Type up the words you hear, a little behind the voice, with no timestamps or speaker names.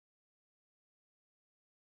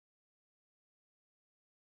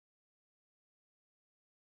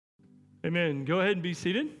Amen. Go ahead and be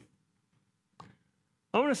seated.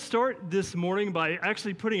 I want to start this morning by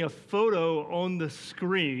actually putting a photo on the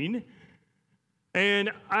screen.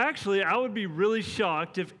 And I would be really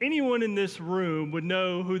shocked if anyone in this room would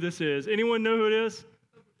know who this is. Anyone know who it is?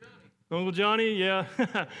 Uncle Johnny, yeah.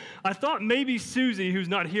 I thought maybe Susie, who's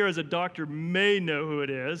not here as a doctor, may know who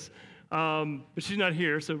it is. But she's not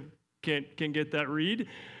here, so can't get that read.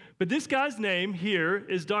 But this guy's name here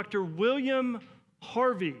is Dr. William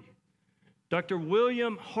Harvey. Dr.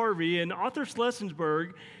 William Harvey and Arthur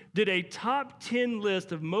Schlesinger did a top 10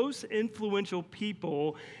 list of most influential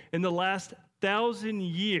people in the last 1,000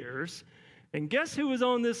 years. And guess who was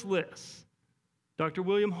on this list? Dr.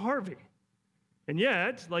 William Harvey. And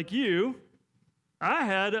yet, like you, I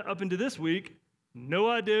had, up until this week, no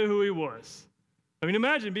idea who he was. I mean,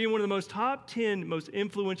 imagine being one of the most top 10 most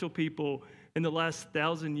influential people in the last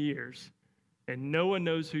 1,000 years, and no one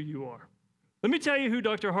knows who you are. Let me tell you who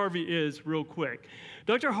Dr. Harvey is real quick.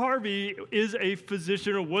 Dr. Harvey is a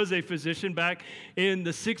physician, or was a physician back in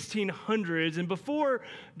the 1600s. And before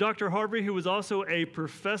Dr. Harvey, who was also a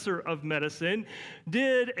professor of medicine,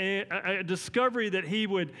 did a discovery that he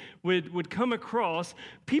would come across,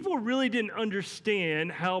 people really didn't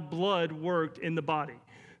understand how blood worked in the body.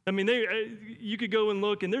 I mean, you could go and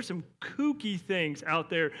look, and there's some kooky things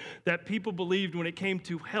out there that people believed when it came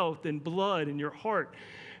to health and blood and your heart.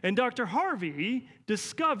 And Dr. Harvey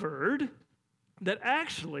discovered that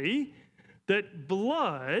actually that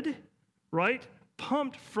blood, right,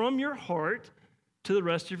 pumped from your heart to the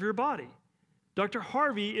rest of your body. Dr.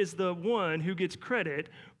 Harvey is the one who gets credit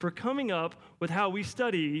for coming up with how we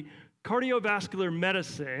study cardiovascular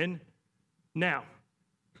medicine now.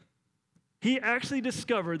 He actually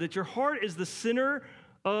discovered that your heart is the center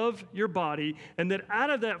of your body, and that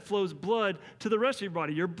out of that flows blood to the rest of your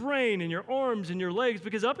body, your brain and your arms and your legs,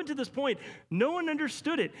 because up until this point, no one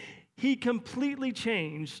understood it. He completely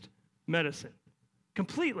changed medicine.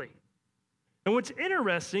 Completely. And what's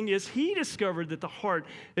interesting is he discovered that the heart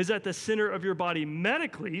is at the center of your body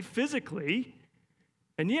medically, physically,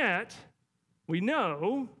 and yet we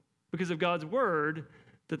know, because of God's word,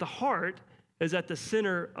 that the heart is at the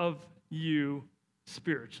center of you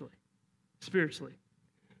spiritually. Spiritually.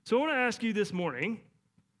 So I want to ask you this morning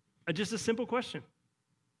just a simple question.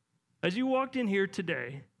 As you walked in here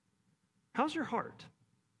today, how's your heart?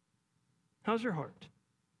 How's your heart?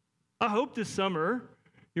 I hope this summer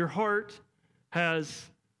your heart has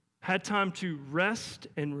had time to rest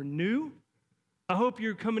and renew. I hope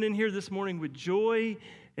you're coming in here this morning with joy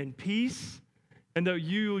and peace, and that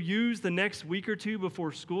you'll use the next week or two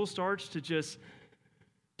before school starts to just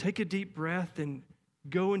take a deep breath and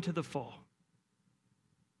go into the fall.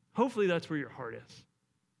 Hopefully that's where your heart is.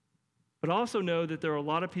 But also know that there are a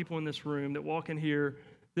lot of people in this room that walk in here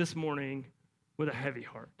this morning with a heavy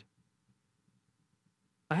heart.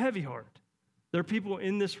 A heavy heart. There are people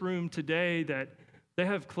in this room today that they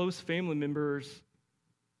have close family members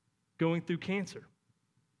going through cancer.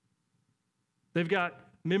 They've got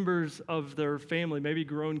members of their family, maybe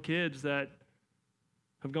grown kids, that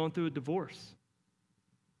have gone through a divorce.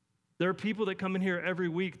 There are people that come in here every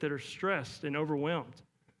week that are stressed and overwhelmed.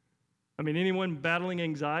 I mean, anyone battling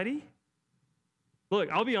anxiety?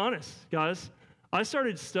 Look, I'll be honest, guys. I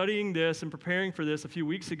started studying this and preparing for this a few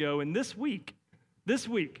weeks ago, and this week,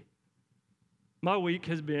 my week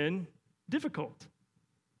has been difficult.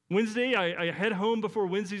 Wednesday, I head home before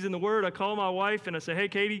Wednesday's in the Word. I call my wife, and I say, hey,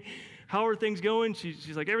 Katie, how are things going?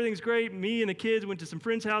 She's like, everything's great. Me and the kids went to some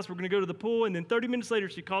friend's house. We're going to go to the pool. And then 30 minutes later,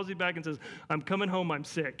 she calls me back and says, I'm coming home. I'm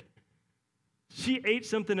sick. She ate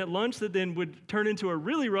something at lunch that then would turn into a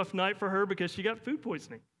really rough night for her because she got food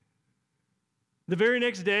poisoning. The very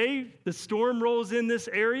next day, the storm rolls in this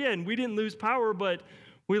area, and we didn't lose power, but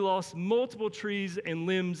we lost multiple trees and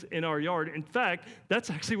limbs in our yard. In fact, that's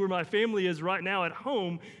actually where my family is right now at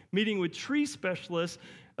home, meeting with tree specialists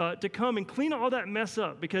to come and clean all that mess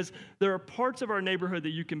up, because there are parts of our neighborhood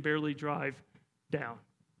that you can barely drive down.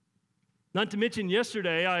 Not to mention,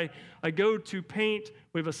 yesterday, I go to paint.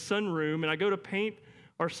 We have a sunroom, and I go to paint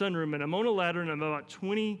our sunroom, and I'm on a ladder, and I'm about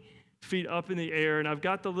 20 feet up in the air, and I've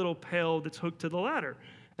got the little pail that's hooked to the ladder.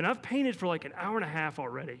 And I've painted for like an hour and a half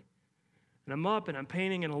already. And I'm up, and I'm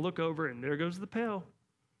painting, and I look over, and there goes the pail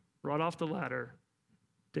right off the ladder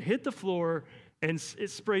to hit the floor, and it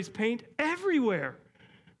sprays paint everywhere.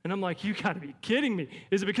 And I'm like, you got to be kidding me.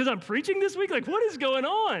 Is it because I'm preaching this week? Like, what is going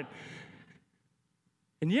on?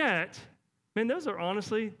 And yet, man, those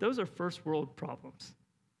are first world problems.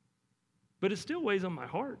 But it still weighs on my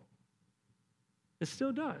heart. It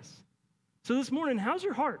still does. So this morning, how's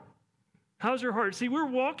your heart? How's your heart? See, we're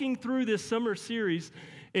walking through this summer series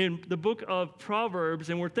in the book of Proverbs,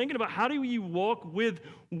 and we're thinking about how do you walk with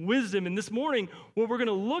wisdom. And this morning, what we're going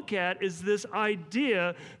to look at is this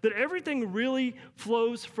idea that everything really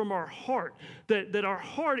flows from our heart, that our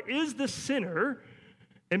heart is the center,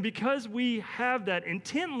 and because we have that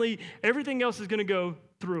intently, everything else is going to go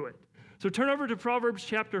through it. So turn over to Proverbs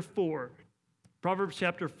chapter 4. Proverbs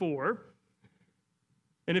chapter 4.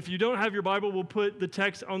 And if you don't have your Bible, we'll put the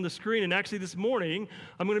text on the screen. And actually this morning,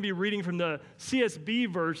 I'm going to be reading from the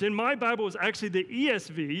CSB version. My Bible is actually the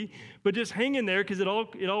ESV, but just hang in there because it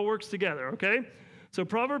all works together, okay? So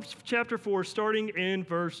Proverbs chapter 4, starting in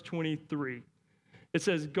verse 23. It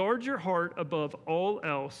says, "Guard your heart above all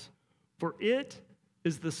else, for it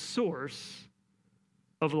is the source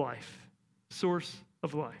of life." Source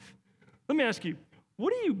of life. Let me ask you,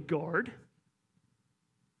 what do you guard?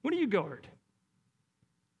 What do you guard?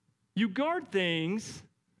 You guard things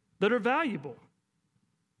that are valuable.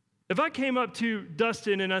 If I came up to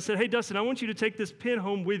Dustin and I said, "Hey, Dustin, I want you to take this pen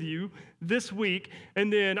home with you this week,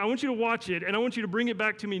 and then I want you to watch it, and I want you to bring it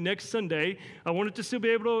back to me next Sunday. I want it to still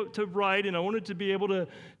be able to write, and I want it to be able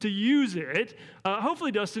to use it."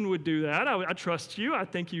 Hopefully, Dustin would do that. I trust you. I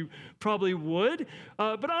think you probably would.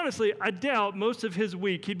 But honestly, I doubt most of his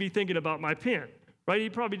week he'd be thinking about my pen, right?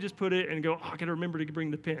 He'd probably just put it and go, "Oh, I got to remember to bring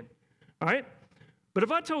the pen," all right? But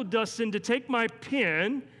if I told Dustin to take my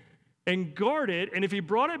pen and guard it, and if he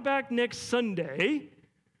brought it back next Sunday,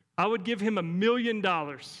 I would give him $1 million.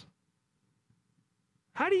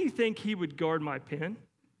 How do you think he would guard my pen?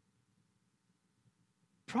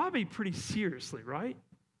 Probably pretty seriously, right?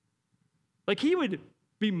 Like he would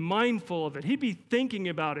be mindful of it. He'd be thinking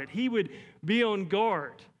about it. He would be on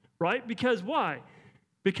guard, right? Because why?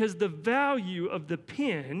 Because the value of the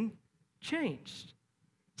pen changed.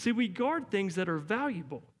 See, we guard things that are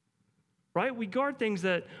valuable. Right? We guard things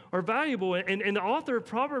that are valuable. And the author of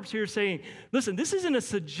Proverbs here is saying, listen, this isn't a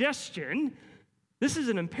suggestion. This is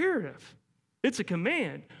an imperative. It's a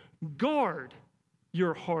command. Guard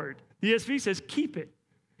your heart. The ESV says keep it.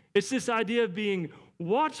 It's this idea of being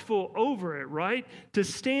watchful over it, right? To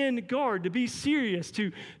stand guard, to be serious,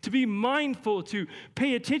 to be mindful, to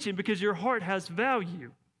pay attention because your heart has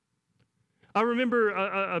value. I remember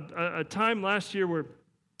a time last year where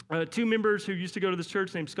two members who used to go to this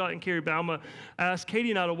church named Scott and Carrie Bauma asked Katie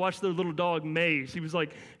and I to watch their little dog, Maze.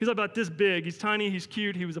 He's about this big. He's tiny. He's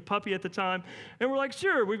cute. He was a puppy at the time. And we're like,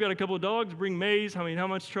 sure, we've got a couple of dogs. Bring Maze. I mean, how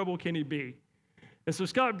much trouble can he be? And so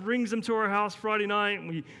Scott brings him to our house Friday night, and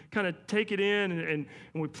we kind of take it in, and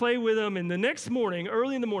we play with him. And the next morning,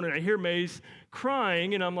 early in the morning, I hear Maze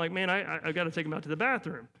crying, and I'm like, man, I got to take him out to the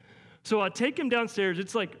bathroom. So I take him downstairs.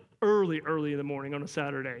 It's like early in the morning on a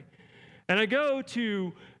Saturday. And I go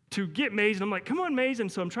to get Maze, and I'm like, come on, Maze.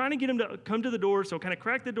 And so I'm trying to get him to come to the door, so I kind of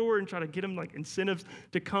crack the door and try to get him, like, incentives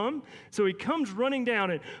to come. So he comes running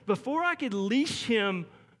down, and before I could leash him,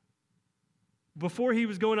 before he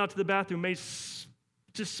was going out to the bathroom, Maze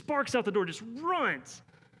just sparks out the door, just runs,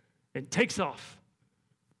 and takes off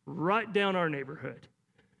right down our neighborhood.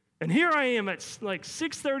 And here I am at like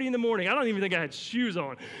 6:30 in the morning. I don't even think I had shoes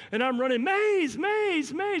on. And I'm running, Maze,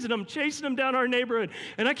 Maze, Maze. And I'm chasing him down our neighborhood.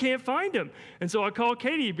 And I can't find him. And so I call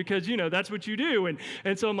Katie because, that's what you do.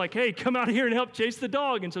 And so I'm like, hey, come out here and help chase the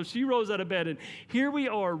dog. And so she rolls out of bed. And here we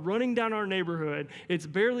are running down our neighborhood. It's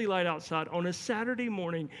barely light outside on a Saturday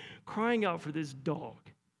morning crying out for this dog.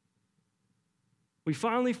 We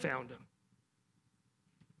finally found him.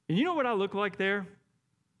 And you know what I look like there?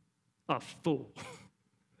 A fool.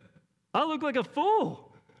 I look like a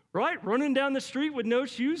fool, right? Running down the street with no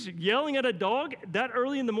shoes, yelling at a dog that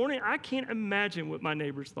early in the morning. I can't imagine what my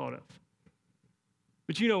neighbors thought of.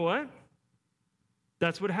 But you know what?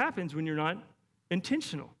 That's what happens when you're not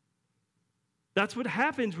intentional. That's what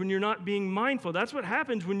happens when you're not being mindful. That's what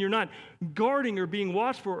happens when you're not guarding or being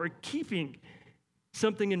watchful or keeping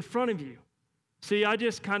something in front of you. See, I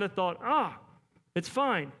just kind of thought, it's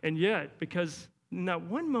fine. And yet, because in that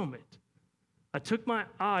one moment, I took my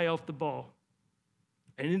eye off the ball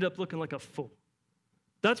and ended up looking like a fool.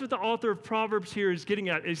 That's what the author of Proverbs here is getting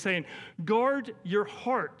at. He's saying, guard your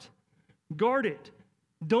heart. Guard it.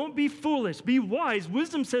 Don't be foolish. Be wise.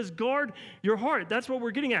 Wisdom says guard your heart. That's what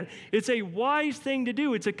we're getting at. It's a wise thing to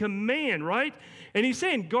do. It's a command, right? And he's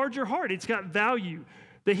saying guard your heart. It's got value.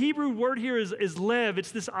 The Hebrew word here is lev.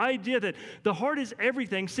 It's this idea that the heart is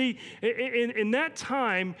everything. See, in that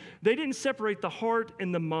time, they didn't separate the heart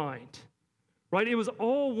and the mind. right? It was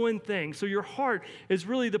all one thing. So your heart is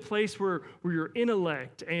really the place where your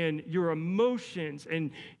intellect and your emotions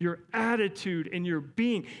and your attitude and your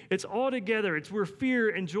being, it's all together. It's where fear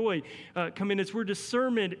and joy come in. It's where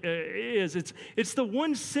discernment is. It's the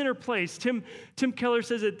one center place. Tim Keller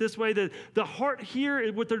says it this way, that the heart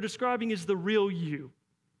here, what they're describing is the real you.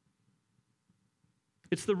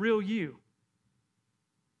 It's the real you.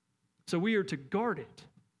 So we are to guard it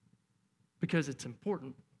because it's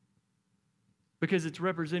important. Because it's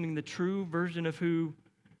representing the true version of who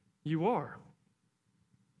you are.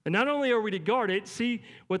 And not only are we to guard it, see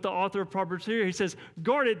what the author of Proverbs here, he says,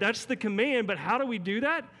 guard it, that's the command, but how do we do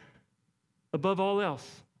that? Above all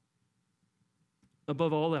else.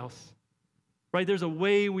 Above all else. Right? There's a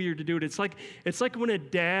way we are to do it. It's like when a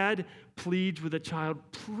dad pleads with a child,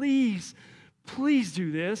 please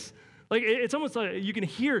do this. Like it's almost like you can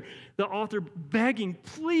hear the author begging,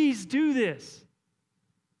 please do this.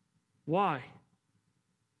 Why?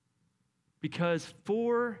 Because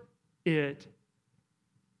for it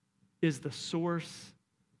is the source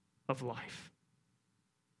of life.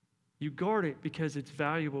 You guard it because it's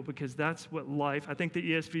valuable, because that's what life, I think the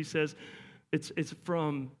ESV says, it's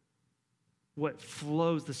from what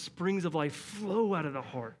flows, the springs of life flow out of the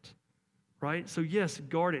heart, right? So yes,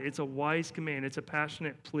 guard it. It's a wise command. It's a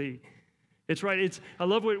passionate plea. It's right. I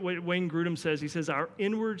love what Wayne Grudem says. He says, our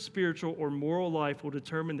inward spiritual or moral life will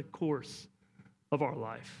determine the course of our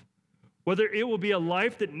life. Whether it will be a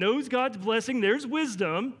life that knows God's blessing, there's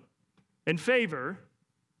wisdom and favor,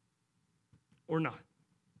 or not.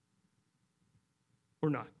 Or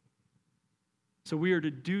not. So we are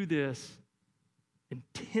to do this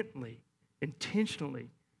intently, intentionally,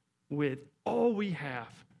 with all we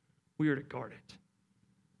have. We are to guard it.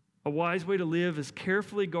 A wise way to live is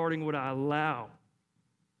carefully guarding what I allow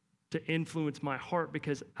to influence my heart,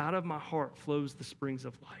 because out of my heart flows the springs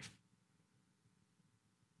of life.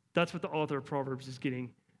 That's what the author of Proverbs is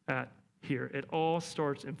getting at here. It all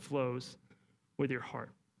starts and flows with your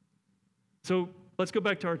heart. So let's go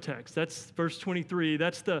back to our text. That's verse 23.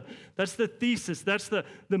 That's the thesis. That's the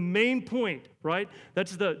main point, right?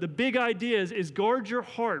 That's the big idea is guard your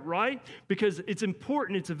heart, right? Because it's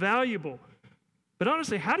important, it's valuable. But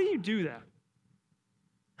honestly, how do you do that?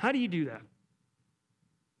 How do you do that?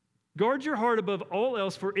 Guard your heart above all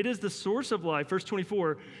else, for it is the source of life. Verse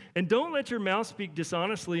 24, and don't let your mouth speak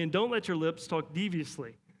dishonestly, and don't let your lips talk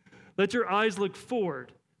deviously. Let your eyes look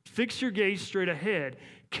forward. Fix your gaze straight ahead.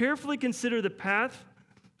 Carefully consider the path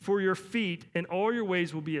for your feet, and all your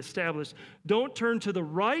ways will be established. Don't turn to the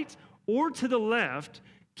right or to the left.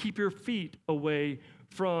 Keep your feet away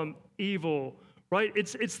from evil. Right?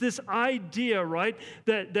 It's this idea, right,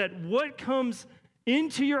 that what comes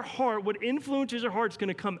into your heart, what influences your heart is going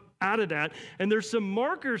to come out of that. And there's some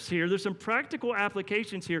markers here, there's some practical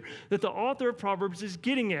applications here that the author of Proverbs is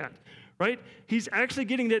getting at, right? He's actually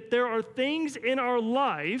getting that there are things in our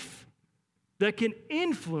life that can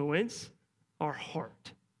influence our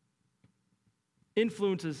heart.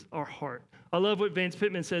 Influences our heart. I love what Vance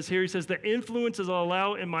Pittman says here. He says, the influences I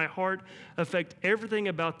allow in my heart affect everything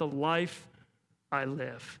about the life I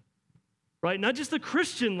live, right? Not just the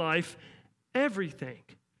Christian life, everything.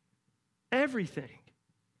 Everything.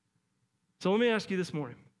 So let me ask you this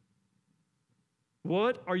morning.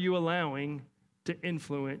 What are you allowing to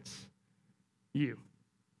influence you?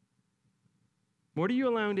 What are you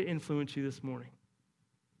allowing to influence you this morning?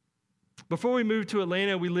 Before we moved to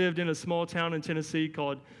Atlanta, we lived in a small town in Tennessee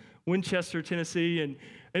called Winchester, Tennessee, and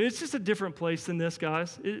it's just a different place than this,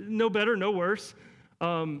 guys. No better, no worse,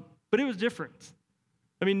 but it was different.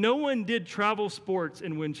 I mean, no one did travel sports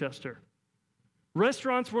in Winchester.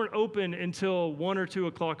 Restaurants weren't open until 1 or 2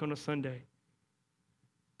 o'clock on a Sunday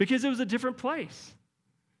because it was a different place.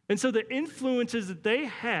 And so the influences that they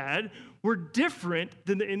had were different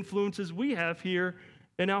than the influences we have here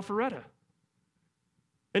in Alpharetta.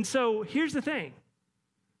 And so here's the thing.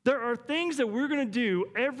 There are things that we're going to do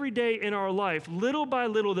every day in our life, little by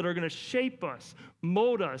little, that are going to shape us,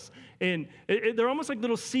 mold us, and they're almost like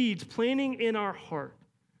little seeds planting in our heart.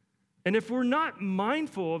 And if we're not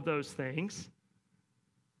mindful of those things,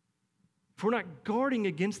 if we're not guarding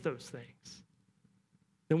against those things,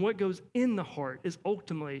 then what goes in the heart is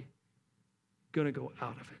ultimately going to go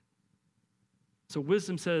out of it. So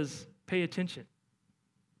wisdom says, pay attention.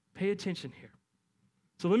 Pay attention here.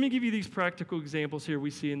 So let me give you these practical examples here we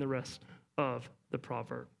see in the rest of the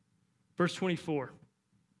proverb. Verse 24,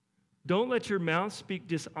 don't let your mouth speak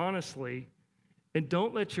dishonestly, and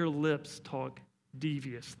don't let your lips talk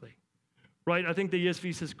deviously. Right? I think the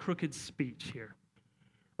ESV says crooked speech here.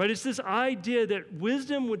 Right? It's this idea that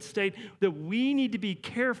wisdom would state that we need to be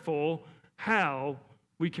careful how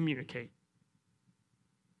we communicate.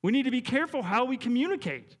 We need to be careful how we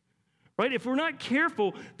communicate, right? If we're not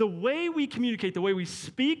careful, the way we communicate, the way we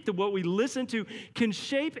speak, what we listen to can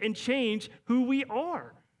shape and change who we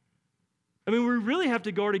are. I mean, we really have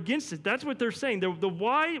to guard against it. That's what they're saying. The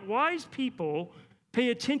wise people pay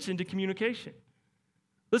attention to communication.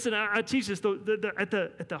 Listen, I teach this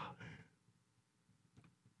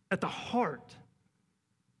at the heart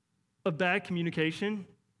of bad communication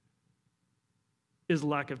is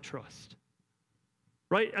lack of trust.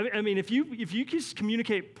 Right? I mean, if you just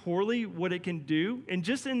communicate poorly, what it can do, and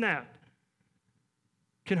just in that,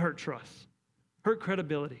 can hurt trust, hurt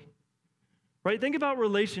credibility. Right? Think about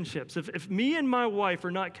relationships. If me and my wife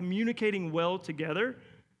are not communicating well together,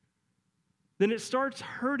 then it starts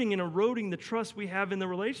hurting and eroding the trust we have in the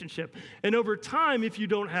relationship. And over time, if you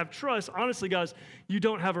don't have trust, honestly, guys, you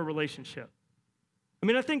don't have a relationship. I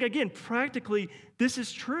mean, I think, again, practically, this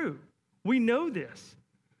is true. We know this.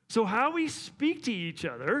 So how we speak to each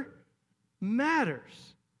other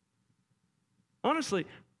matters. Honestly,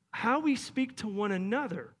 how we speak to one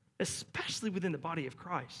another, especially within the body of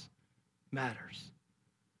Christ, matters.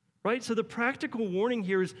 Right? So the practical warning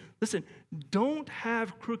here is, listen, don't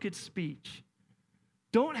have crooked speech.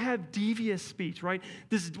 Don't have devious speech, right?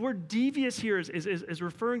 This word devious here is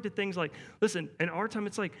referring to things like, listen, in our time,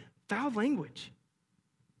 it's like foul language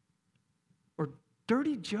or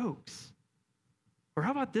dirty jokes. Or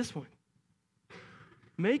how about this one?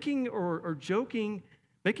 Making or joking,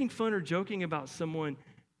 making fun or joking about someone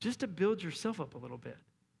just to build yourself up a little bit.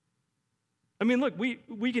 I mean, look,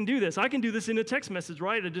 we can do this. I can do this in a text message,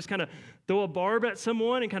 right? I just kind of throw a barb at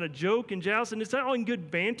someone and kind of joke and joust, and it's all in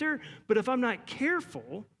good banter. But if I'm not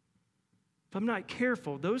careful,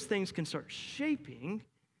 those things can start shaping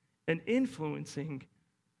and influencing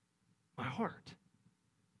my heart.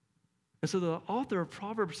 And so the author of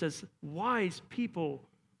Proverbs says, wise people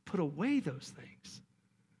put away those things,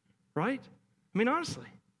 right? I mean, honestly,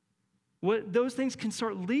 what those things can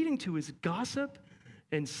start leading to is gossip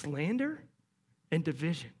and slander and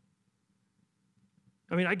division.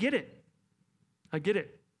 I mean, I get it.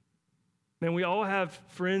 Man, we all have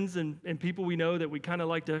friends and people we know that we kind of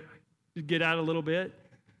like to get out a little bit,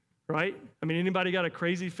 right? I mean, anybody got a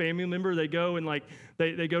crazy family member? They go and like,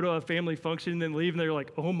 they go to a family function and then leave and they're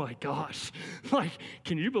like, oh my gosh, like,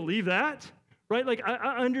 can you believe that? Right? Like,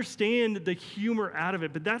 I understand the humor out of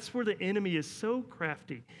it, but that's where the enemy is so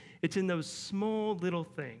crafty. It's in those small little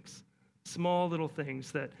things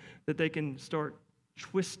that they can start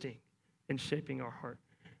twisting and shaping our heart.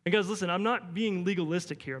 And guys, listen, I'm not being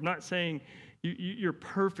legalistic here. I'm not saying you're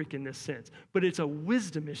perfect in this sense, but it's a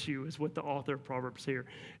wisdom issue is what the author of Proverbs here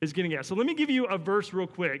is getting at. So let me give you a verse real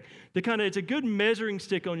quick to it's a good measuring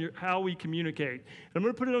stick on how we communicate. And I'm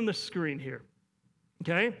going to put it on the screen here,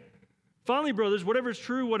 okay? Finally, brothers, whatever is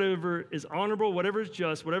true, whatever is honorable, whatever is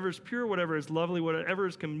just, whatever is pure, whatever is lovely, whatever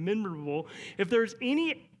is commendable, if there is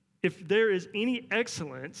any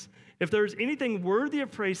excellence, if there is anything worthy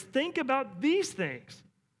of praise, think about these things.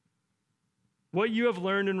 What you have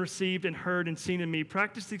learned and received and heard and seen in me,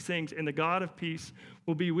 practice these things, and the God of peace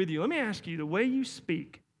will be with you. Let me ask you, the way you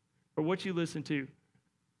speak or what you listen to,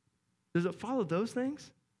 does it follow those things?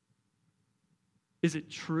 Is it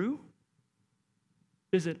true?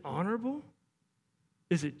 Is it honorable?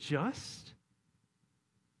 Is it just?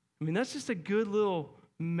 I mean, that's just a good little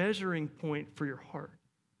measuring point for your heart,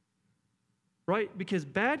 right? Because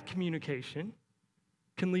bad communication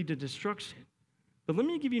can lead to destruction. But let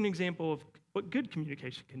me give you an example of what good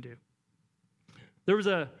communication can do. There was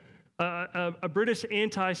a British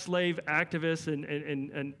anti-slave activist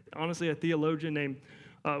and honestly a theologian named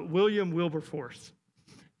William Wilberforce.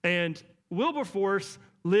 And Wilberforce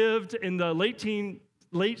lived in the late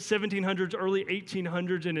 1700s, early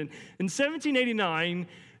 1800s, and in 1789,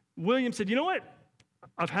 William said, you know what?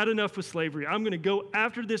 I've had enough with slavery. I'm going to go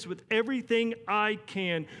after this with everything I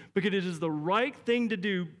can because it is the right thing to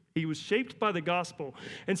do. He was shaped by the gospel.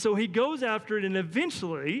 And so he goes after it, and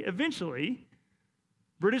eventually,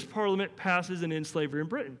 British Parliament passes and ends slavery in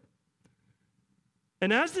Britain.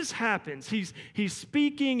 And as this happens, he's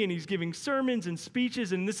speaking and he's giving sermons and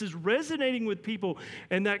speeches, and this is resonating with people,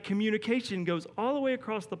 and that communication goes all the way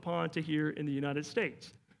across the pond to here in the United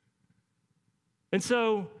States. And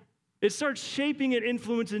so it starts shaping and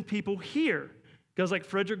influencing people here. Guys like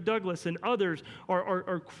Frederick Douglass and others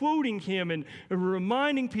are quoting him and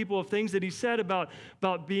reminding people of things that he said about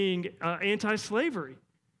being anti-slavery.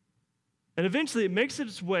 And eventually it makes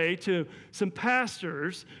its way to some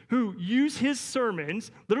pastors who use his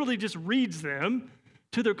sermons, literally just reads them,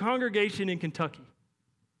 to their congregation in Kentucky.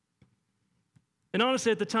 And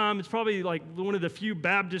honestly, at the time, it's probably like one of the few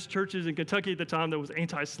Baptist churches in Kentucky at the time that was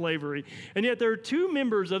anti-slavery. And yet there are two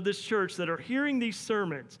members of this church that are hearing these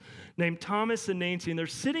sermons named Thomas and Nancy, and they're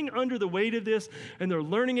sitting under the weight of this, and they're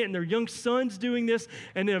learning it, and their young son's doing this,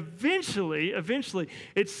 and then eventually,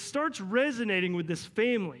 it starts resonating with this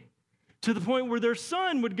family to the point where their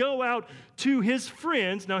son would go out to his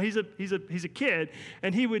friends. Now, he's a kid,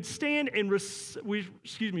 and he would stand and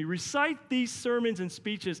recite these sermons and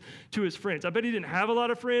speeches to his friends. I bet he didn't have a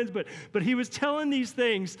lot of friends, but he was telling these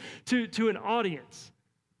things to an audience,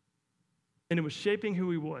 and it was shaping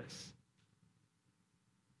who he was.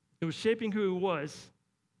 It was shaping who he was,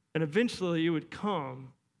 and eventually it would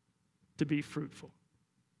come to be fruitful.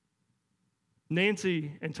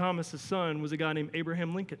 Nancy and Thomas's son was a guy named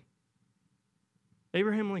Abraham Lincoln.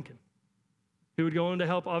 Abraham Lincoln, who would go on to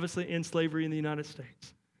help, obviously, end slavery in the United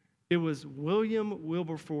States. It was William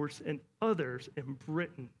Wilberforce and others in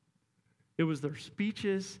Britain. It was their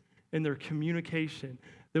speeches and their communication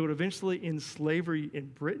that would eventually end slavery in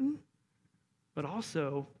Britain, but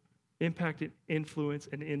also impacted, influence,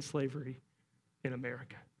 and end slavery in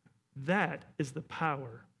America. That is the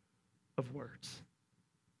power of words.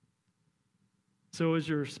 So is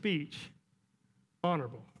your speech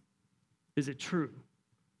honorable? Is it true?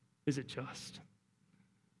 Is it just?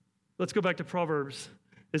 Let's go back to Proverbs.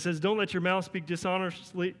 It says, don't let your mouth speak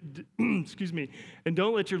dishonestly, and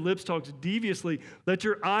don't let your lips talk deviously. Let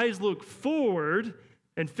your eyes look forward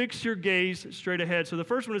and fix your gaze straight ahead. So the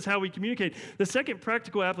first one is how we communicate. The second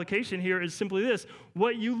practical application here is simply this: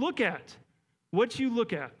 what you look at. What you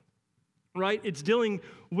look at, right? It's dealing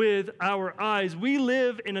with our eyes. We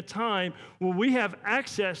live in a time where we have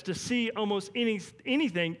access to see almost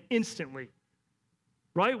anything instantly,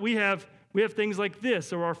 right? We have things like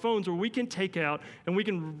this, or our phones, where we can take out and we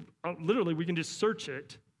can just search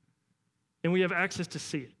it, and we have access to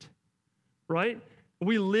see it, right?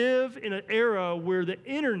 We live in an era where the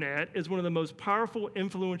internet is one of the most powerful,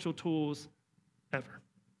 influential tools ever.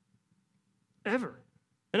 Ever.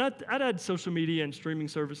 And I'd add social media and streaming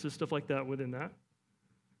services, stuff like that within that.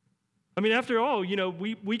 I mean, after all,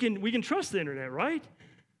 we can trust the internet, right?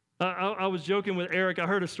 I was joking with Eric. I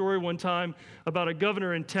heard a story one time about a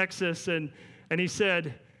governor in Texas, and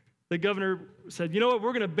the governor said, you know what,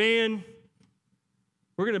 we're going to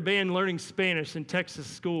ban learning Spanish in Texas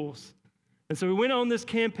schools. And so we went on this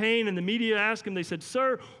campaign, and the media asked him, they said,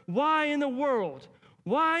 sir, why in the world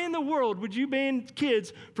would you ban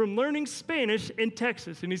kids from learning Spanish in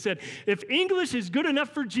Texas? And he said, if English is good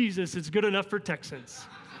enough for Jesus, it's good enough for Texans.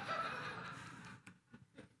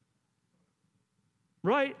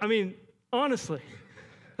 Right? I mean, honestly,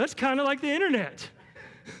 that's kind of like the internet,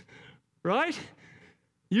 right?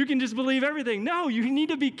 You can just believe everything. No, you need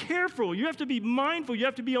to be careful. You have to be mindful. You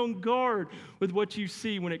have to be on guard with what you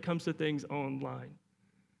see when it comes to things online,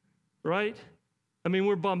 right? I mean,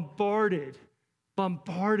 we're bombarded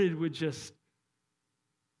with just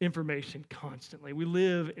information constantly. We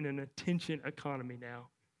live in an attention economy now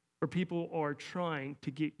where people are trying to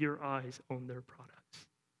get your eyes on their products.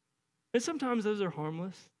 And sometimes those are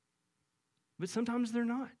harmless, but sometimes they're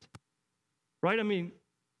not, right? I mean,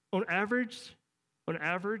 on average,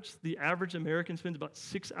 the average American spends about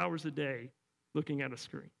 6 hours a day looking at a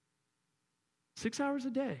screen. 6 hours a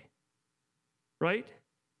day, right?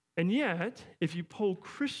 And yet, if you poll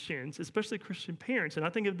Christians, especially Christian parents, and I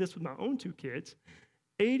think of this with my own two kids,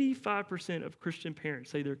 85% of Christian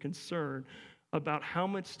parents say they're concerned about how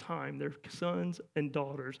much time their sons and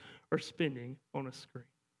daughters are spending on a screen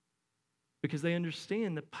because they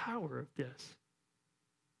understand the power of this.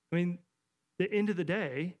 I mean, at the end of the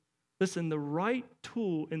day, listen, the right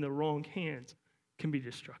tool in the wrong hands can be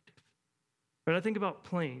destructive. Right? I think about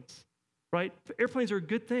planes, right? Airplanes are a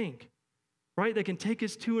good thing, right? They can take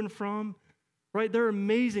us to and from, right? They're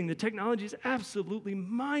amazing. The technology is absolutely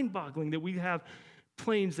mind-boggling that we have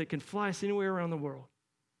planes that can fly us anywhere around the world.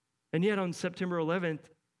 And yet on September 11th,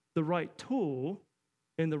 the right tool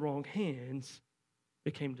in the wrong hands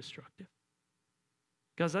became destructive.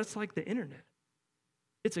 Guys, that's like the internet.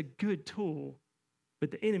 It's a good tool,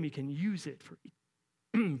 but the enemy can use it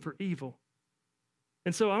for evil.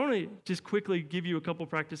 And so I want to just quickly give you a couple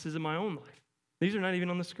practices in my own life. These are not even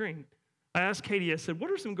on the screen. I asked Katie, I said,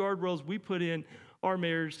 what are some guardrails we put in our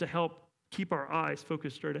marriage to help keep our eyes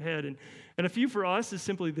focused straight ahead? And a few for us is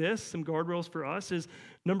simply this. Some guardrails for us is,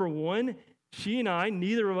 number one, she and I,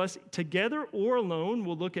 neither of us, together or alone,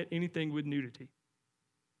 will look at anything with nudity.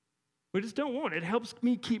 We just don't want it. It helps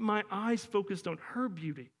me keep my eyes focused on her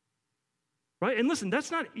beauty. Right? And listen,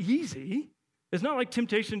 that's not easy. It's not like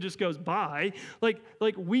temptation just goes by. Like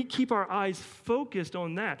we keep our eyes focused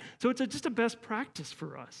on that. So it's just a best practice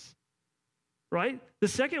for us. right? The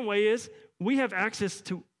second way is we have access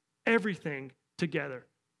to everything together.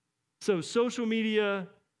 So social media,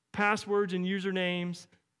 passwords and usernames,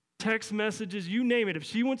 text messages, you name it. If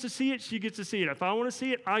she wants to see it, she gets to see it. If I want to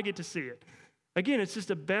see it, I get to see it. Again, it's just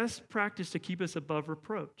a best practice to keep us above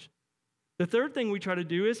reproach. The third thing we try to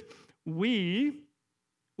do is we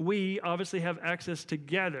obviously have access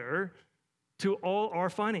together to all our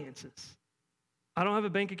finances. I don't have a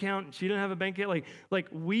bank account, and she doesn't have a bank account. Like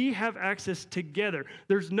we have access together.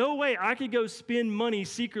 There's no way I could go spend money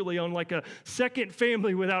secretly on like a second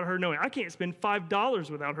family without her knowing. I can't spend $5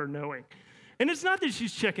 without her knowing. And it's not that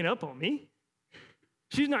she's checking up on me.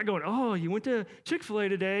 She's not going, oh, you went to Chick-fil-A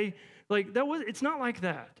today. It's not like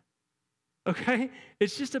that. Okay?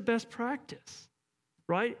 It's just a best practice,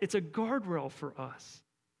 right? It's a guardrail for us.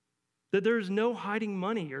 That there's no hiding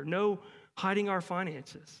money or no hiding our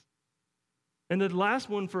finances. And the last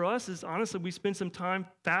one for us is, honestly, we spend some time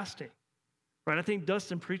fasting, right? I think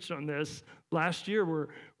Dustin preached on this last year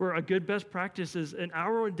where a good best practice is an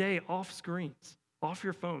hour a day off screens, off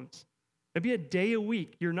your phones. Maybe a day a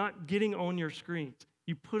week you're not getting on your screens.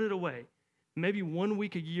 You put it away. Maybe 1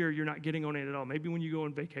 week a year you're not getting on it at all. Maybe when you go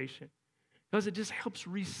on vacation. Because it just helps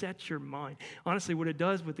reset your mind. Honestly, what it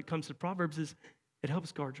does when it comes to Proverbs is it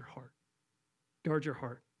helps guard your heart. Guard your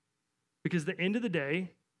heart. Because at the end of the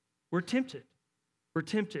day, we're tempted. We're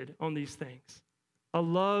tempted on these things. I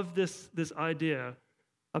love this idea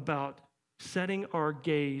about setting our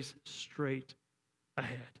gaze straight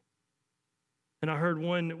ahead. And I heard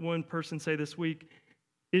one person say this week,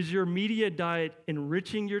 is your media diet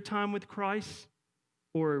enriching your time with Christ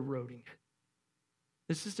or eroding it?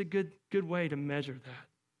 It's just a good way to measure that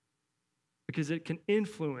because it can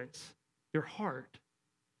influence your heart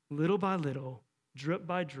little by little, drip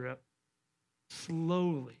by drip,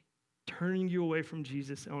 slowly turning you away from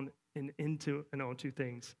Jesus and into and onto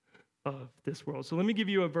things of this world. So let me give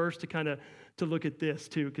you a verse to look at this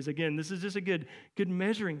too, because again, this is just a good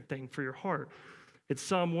measuring thing for your heart. It's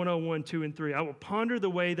Psalm 101, 2 and 3. I will ponder the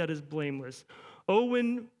way that is blameless. Oh,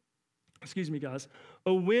 when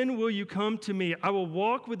will you come to me? I will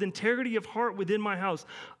walk with integrity of heart within my house.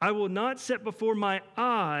 I will not set before my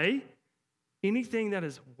eye anything that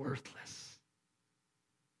is worthless.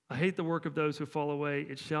 I hate the work of those who fall away.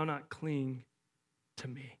 It shall not cling to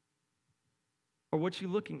me. Or what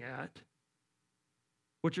you're looking at,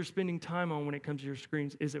 what you're spending time on when it comes to your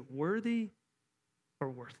screens, is it worthy or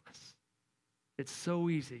worthless? It's so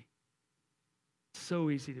easy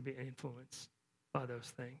to be influenced by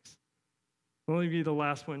those things. I'll give you the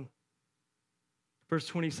last one. Verse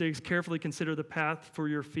 26, carefully consider the path for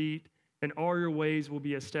your feet, and all your ways will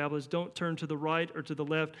be established. Don't turn to the right or to the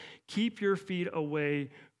left. Keep your feet away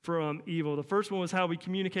from evil. The first one was how we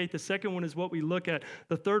communicate. The second one is what we look at.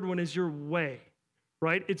 The third one is your way,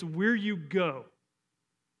 right? It's where you go.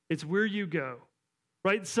 It's where you go,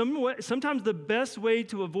 right? Sometimes the best way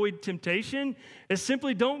to avoid temptation is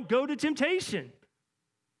simply don't go to temptation.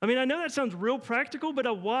 I mean, I know that sounds real practical, but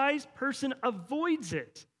a wise person avoids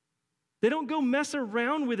it. They don't go mess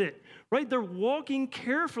around with it, right? They're walking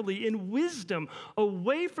carefully in wisdom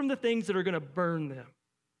away from the things that are going to burn them,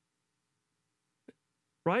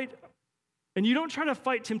 right? And you don't try to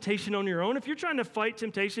fight temptation on your own. If you're trying to fight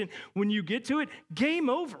temptation when you get to it, game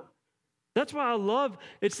over. That's why I love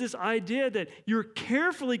it's this idea that you're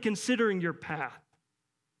carefully considering your path.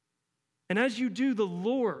 And as you do, the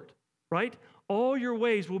Lord, right? All your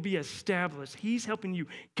ways will be established. He's helping you,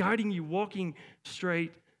 guiding you, walking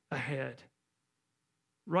straight ahead.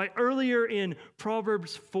 Right? Earlier in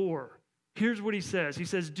Proverbs 4, here's what he says. He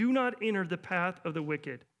says, do not enter the path of the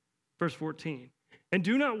wicked, verse 14, and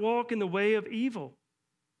do not walk in the way of evil.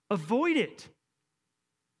 Avoid it.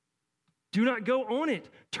 Do not go on it.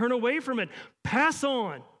 Turn away from it. Pass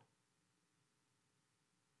on.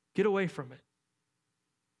 Get away from it.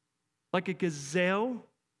 Like a gazelle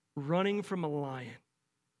running from a lion.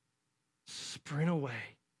 Sprint away.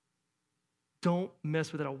 Don't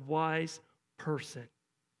mess with it. A wise person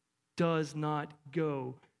does not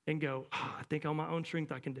go and go, I think on my own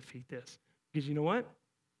strength I can defeat this. Because you know what?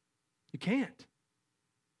 You can't.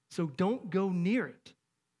 So don't go near it.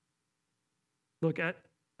 Look, at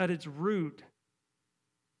its root,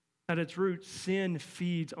 sin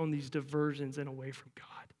feeds on these diversions and away from God.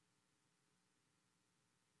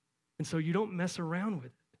 And so you don't mess around with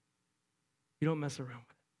it. You don't mess around with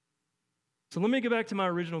it. So let me get back to my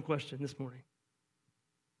original question this morning.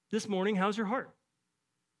 This morning, how's your heart?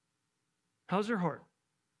 How's your heart?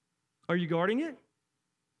 Are you guarding it?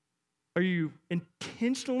 Are you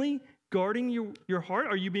intentionally guarding your heart?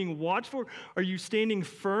 Are you being watchful? Are you standing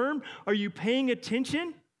firm? Are you paying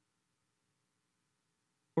attention?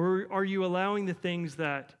 Or are you allowing the things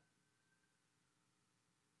that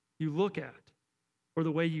you look at, or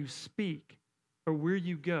the way you speak, or where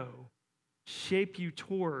you go, shape you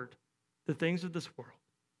toward the things of this world?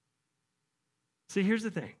 See, here's the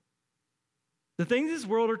thing. The things of this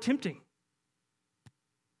world are tempting,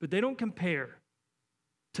 but they don't compare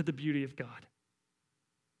to the beauty of God.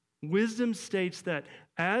 Wisdom states that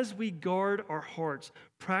as we guard our hearts,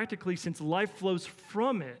 practically, since life flows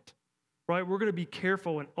from it, right, we're going to be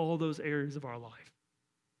careful in all those areas of our life.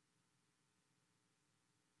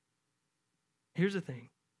 Here's the thing.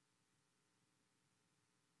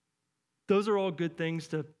 Those are all good things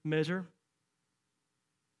to measure.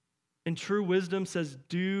 And true wisdom says,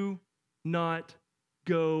 do not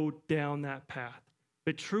go down that path.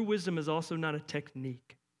 But true wisdom is also not a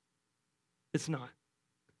technique. It's not.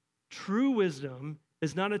 True wisdom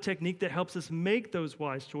is not a technique that helps us make those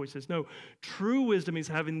wise choices. No, true wisdom is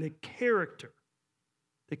having the character,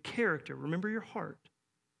 remember your heart,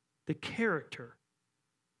 the character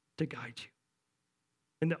to guide you.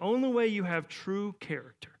 And the only way you have true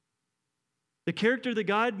character, the character that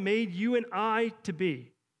God made you and I to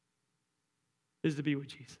be, is to be with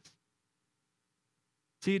Jesus.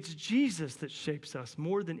 See, it's Jesus that shapes us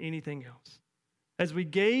more than anything else. As we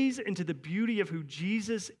gaze into the beauty of who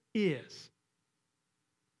Jesus is,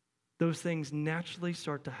 those things naturally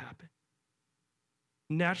start to happen.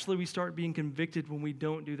 Naturally, we start being convicted when we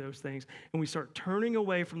don't do those things, and we start turning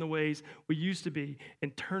away from the ways we used to be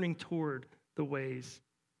and turning toward the ways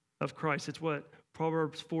of Christ. It's what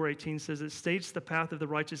Proverbs 4:18 says. It states the path of the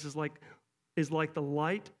righteous is like the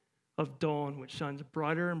light of dawn, which shines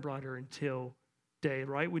brighter and brighter until day,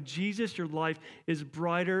 right? With Jesus, your life is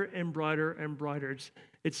brighter and brighter and brighter.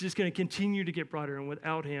 It's just going to continue to get brighter, and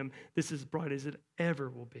without him, this is as bright as it ever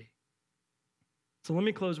will be. So let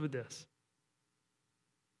me close with this.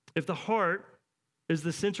 If the heart is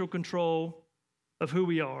the central control of who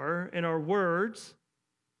we are, and our words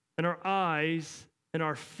and our eyes and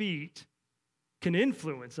our feet can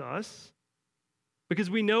influence us,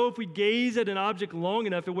 because we know if we gaze at an object long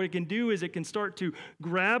enough, what it can do is it can start to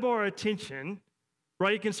grab our attention,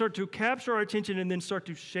 right? It can start to capture our attention and then start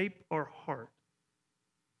to shape our heart.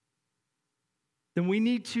 Then we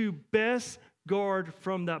need to best guard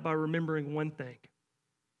from that by remembering one thing: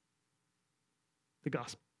 the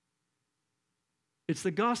gospel. It's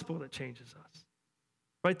the gospel that changes us,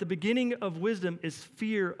 right? The beginning of wisdom is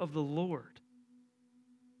fear of the Lord.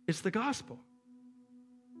 It's the gospel.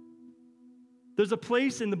 There's a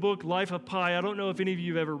place in the book Life of Pi, I don't know if any of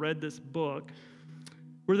you have ever read this book,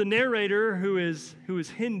 where the narrator, who is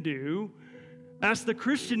Hindu, asks the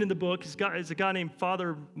Christian in the book, is a guy named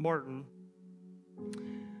Father Martin,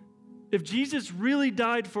 if Jesus really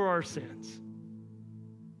died for our sins.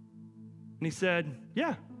 And he said,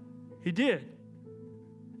 yeah, he did.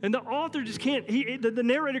 And the author just can't, the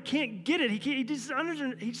narrator can't get it.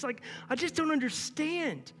 He's like, I just don't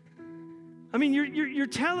understand. I mean, you're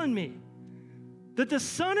telling me that the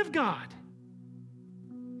Son of God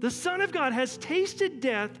has tasted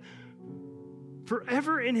death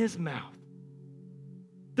forever in his mouth.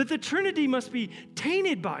 That the Trinity must be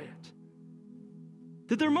tainted by it.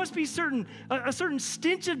 That there must be a certain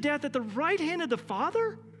stench of death at the right hand of the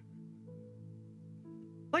Father.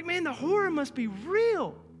 Like, man, the horror must be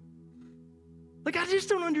real. Like, I just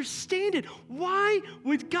don't understand it. Why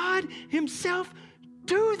would God himself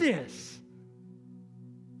do this?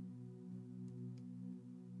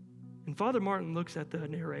 And Father Martin looks at the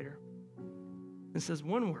narrator and says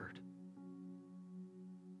one word: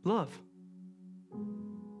 love.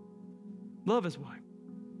 Love is why.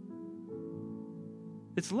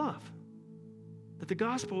 It's love. That the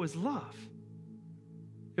gospel is love.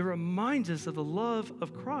 It reminds us of the love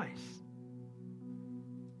of Christ.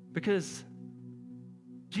 Because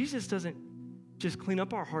Jesus doesn't just clean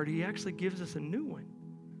up our heart, he actually gives us a new one.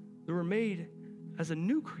 That we're made as a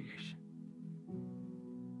new creation.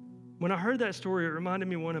 When I heard that story, it reminded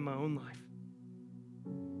me of one in my own life.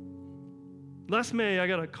 Last May, I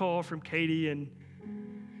got a call from Katie, and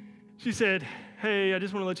she said, hey, I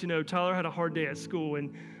just want to let you know, Tyler had a hard day at school,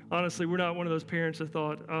 and honestly, we're not one of those parents that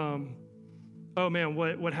thought, oh man,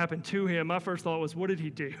 what happened to him? My first thought was, what did he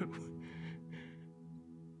do?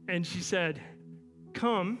 And she said,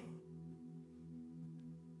 come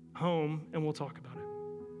home and we'll talk about it.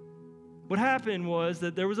 What happened was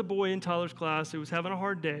that there was a boy in Tyler's class who was having a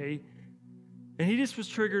hard day, and he just was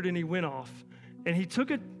triggered and he went off. And he took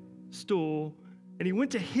a stool and he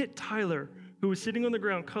went to hit Tyler, who was sitting on the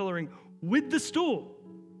ground coloring, with the stool.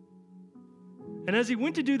 And as he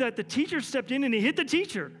went to do that, the teacher stepped in and he hit the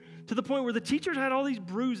teacher to the point where the teacher had all these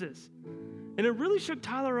bruises. And it really shook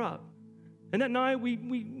Tyler up. And that night,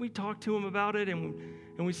 we talked to him about it, and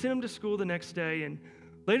we sent him to school the next day. And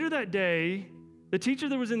later that day, the teacher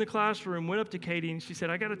that was in the classroom went up to Katie, and she said,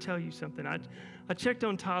 I got to tell you something. I checked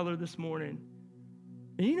on Tyler this morning.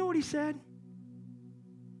 And you know what he said?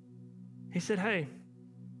 He said, hey,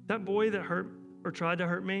 that boy that hurt or tried to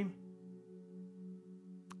hurt me,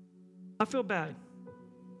 I feel bad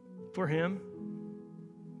for him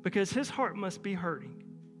because his heart must be hurting.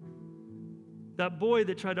 That boy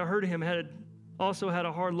that tried to hurt him also had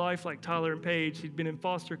a hard life like Tyler and Paige. He'd been in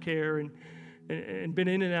foster care and been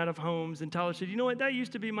in and out of homes. And Tyler said, you know what? That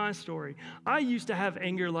used to be my story. I used to have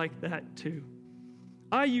anger like that too.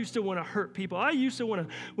 I used to want to hurt people. I used to want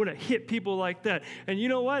to hit people like that. And you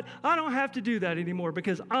know what? I don't have to do that anymore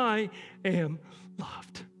because I am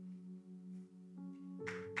loved.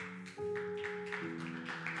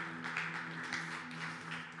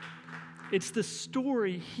 It's the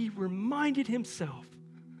story he reminded himself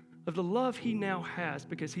of the love he now has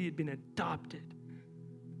because he had been adopted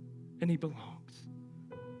and he belongs.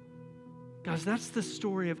 Guys, that's the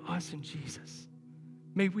story of us and Jesus.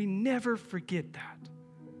 May we never forget that.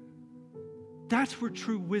 That's where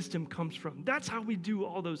true wisdom comes from. That's how we do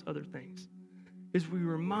all those other things, is we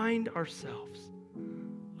remind ourselves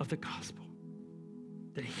of the gospel,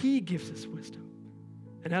 that he gives us wisdom.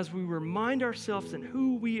 And as we remind ourselves in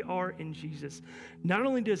who we are in Jesus, not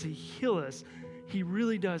only does he heal us, he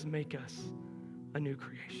really does make us a new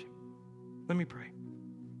creation. Let me pray.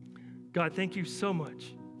 God, thank you so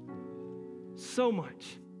much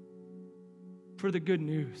for the good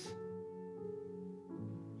news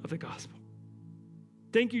of the gospel.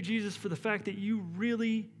 Thank you, Jesus, for the fact that you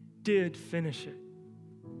really did finish it.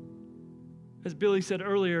 As Billy said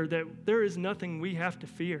earlier, that there is nothing we have to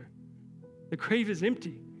fear. The grave is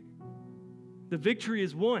empty. The victory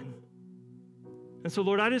is won. And so,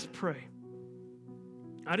 Lord, I just pray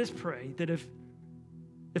that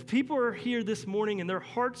if people are here this morning and their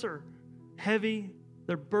hearts are heavy,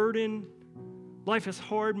 they're burdened, life is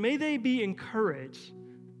hard, may they be encouraged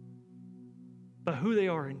by who they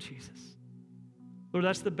are in Jesus. Lord,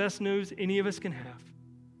 that's the best news any of us can have.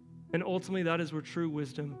 And ultimately, that is where true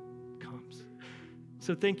wisdom comes.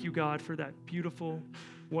 So thank you, God, for that beautiful,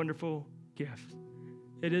 wonderful gift.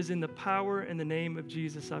 It is in the power and the name of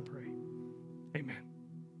Jesus I pray. Amen.